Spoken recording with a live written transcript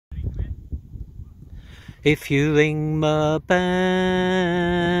If you ring my bell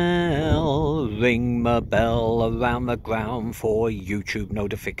around the ground for YouTube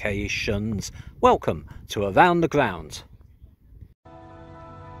notifications. Welcome to Around the Ground.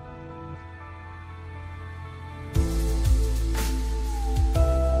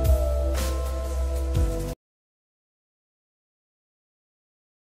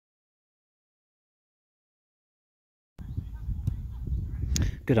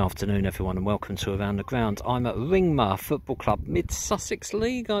 Good afternoon everyone and welcome to Around the Ground. I'm at Ringmer Football Club, Mid-Sussex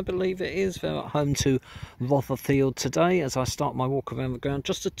League I believe it is. They're at home to Rotherfield today as I start my walk around the ground.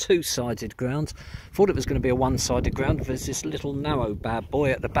 Just a two-sided ground. Thought it was going to be a one-sided ground. There's this little narrow bad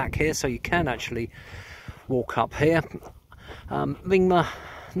boy at the back here, so you can actually walk up here. Ringmer,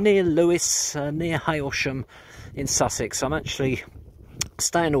 near Lewes, near Hailsham in Sussex. I'm actually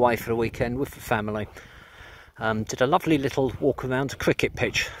staying away for the weekend with the family. Did a lovely little walk around a cricket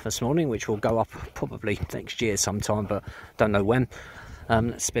pitch this morning, which will go up probably next year sometime, but don't know when.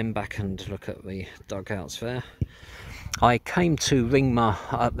 Let's spin back and look at the dugouts there. I came to Ringmer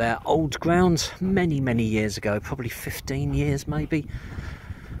at their old ground many years ago, probably 15 years maybe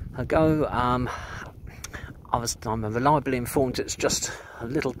ago. I'm reliably informed it's just a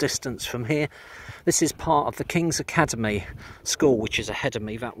little distance from here. This is part of the King's Academy School, which is ahead of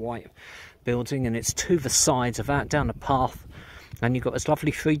me, that white building, and it's to the sides of that, down the path, and you've got this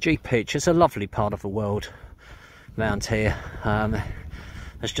lovely 3G pitch. It's a lovely part of the world round here.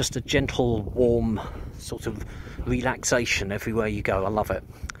 There's just a gentle, warm sort of relaxation everywhere you go. I love it.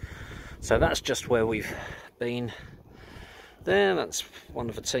 So that's just where we've been there. That's one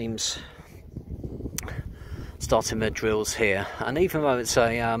of the teams starting their drills here, and even though it's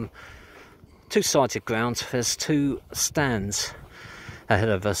a two-sided ground, there's two stands ahead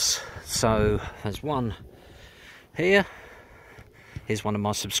of us. So there's one here. Here's one of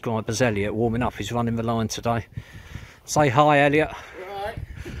my subscribers, Elliot, warming up. He's running the line today. Say hi, Elliot. Right.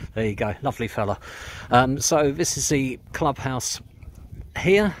 There you go, lovely fella. So this is the clubhouse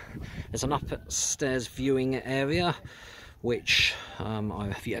here. There's an upstairs viewing area, which I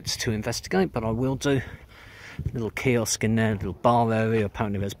have yet to investigate, but I will do. Little kiosk in there, little bar area.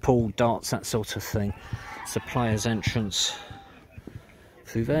 Apparently there's pool, darts, that sort of thing. It's a player's entrance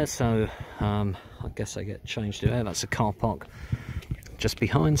through there, so I guess I get changed there. That's a car park just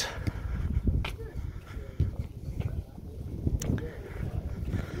behind.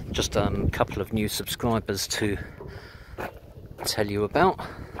 Just a couple of new subscribers to tell you about.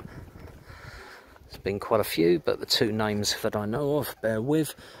 There's been quite a few, but the two names that I know of, bear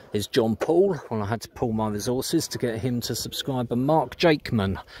with, is John Paul. Well, I had to pull my resources to get him to subscribe, and Mark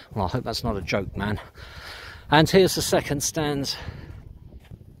Jakeman. Well, I hope that's not a joke, man. And here's the second stand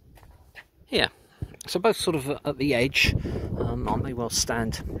here. So both sort of at the edge. I may well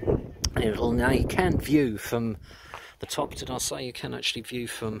stand a little. Now you can view from the top. Did I say you can actually view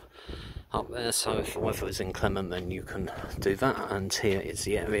from up there? So if the weather is inclement, then you can do that. And here is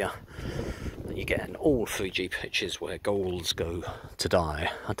the area that you get in all 3G pitches where goals go to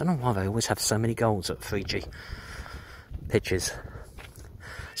die. I don't know why they always have so many goals at 3G pitches.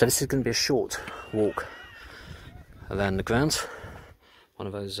 So this is going to be a short walk around the ground. One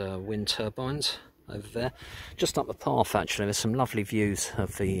of those wind turbines over there. Just up the path actually, there's some lovely views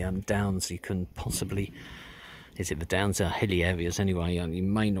of the downs. You can possibly, is it the downs? Are hilly areas anyway, you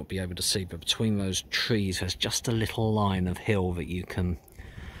may not be able to see, but between those trees there's just a little line of hill that you can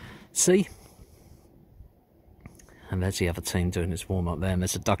see. And there's the other team doing its warm up there, and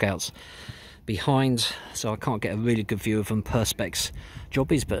there's the dugouts behind, so I can't get a really good view of them. Perspex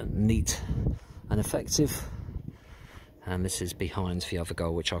jobbies, but neat and effective. And this is behind the other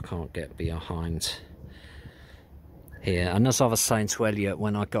goal, which I can't get behind here. And as I was saying to Elliot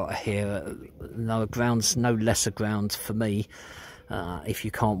when I got here, no ground's no lesser ground for me. If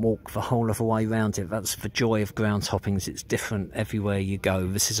you can't walk the whole of the way around it, that's the joy of ground hopping. It's different everywhere you go.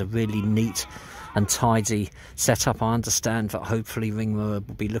 This is a really neat and tidy setup. I understand that hopefully Ringmer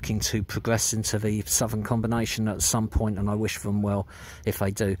will be looking to progress into the Southern Combination at some point, and I wish them well if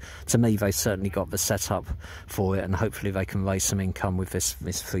they do. To me, they certainly got the setup for it, and hopefully they can raise some income with this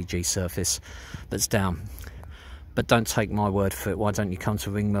 3G surface that's down. But don't take my word for it. Why don't you come to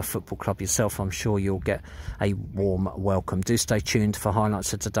Ringmer Football Club yourself? I'm sure you'll get a warm welcome. Do stay tuned for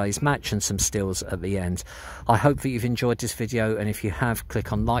highlights of today's match and some stills at the end. I hope that you've enjoyed this video, and if you have,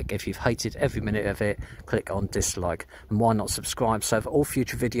 click on like. If you've hated every minute of it, click on dislike. And why not subscribe, so that all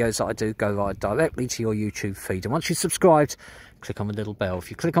future videos that I do go right directly to your YouTube feed. And once you've subscribed, click on the little bell. If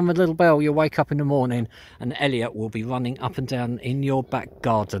you click on the little bell, you'll wake up in the morning and Elliot will be running up and down in your back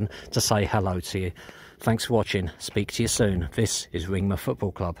garden to say hello to you. Thanks for watching. Speak to you soon. This is Ringmer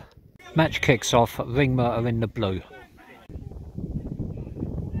Football Club. Match kicks off. Ringmer are in the blue.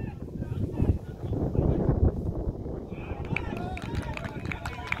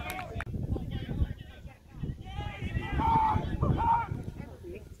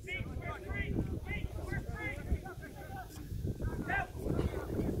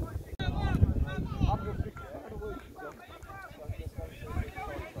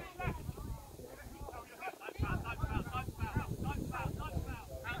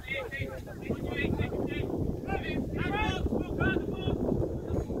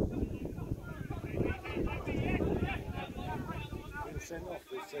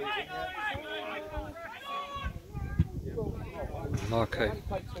 Okay.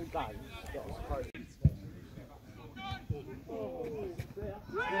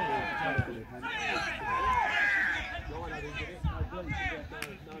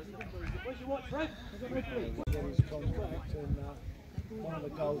 One of the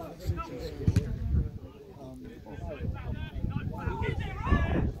goals that City scored.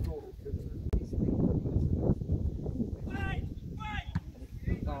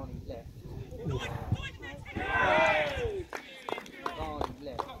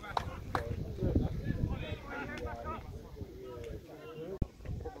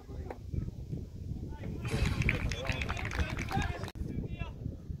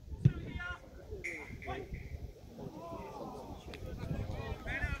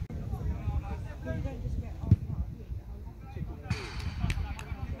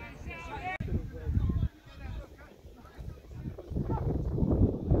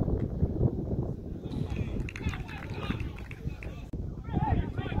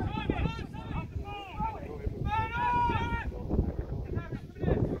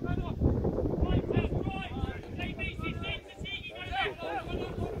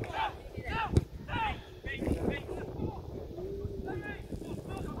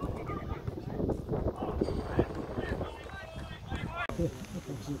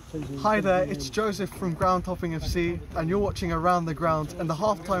 Hi there, it's Joseph from Groundhopping FC and you're watching Around the Ground, and the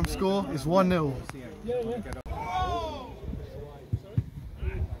half-time score is 1-0.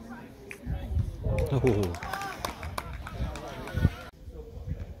 Oh.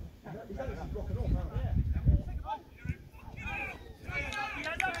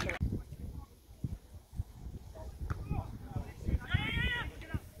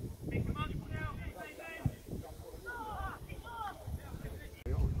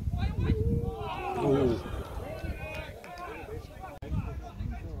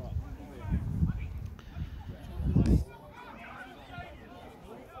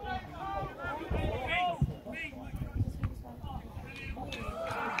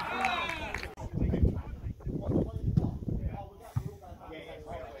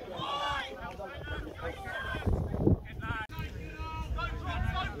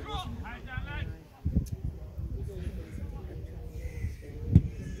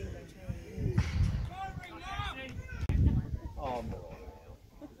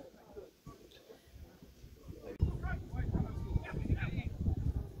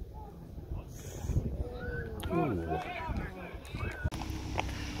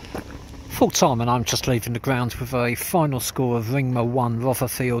 Full time, and I'm just leaving the ground with a final score of Ringmer 1,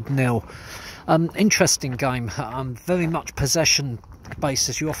 Rotherfield 0. Interesting game, very much possession based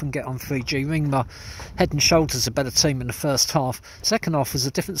as you often get on 3G. Ringmer head and shoulders a better team in the first half. Second half was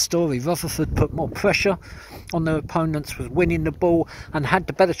a different story. Rotherford put more pressure on their opponents, was winning the ball and had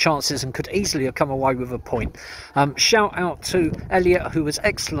the better chances and could easily have come away with a point. Shout out to Elliot, who was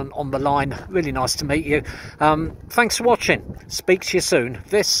excellent on the line. Really nice to meet you. Thanks for watching. Speak to you soon.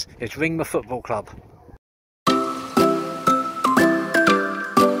 This is Ringmer Football Club.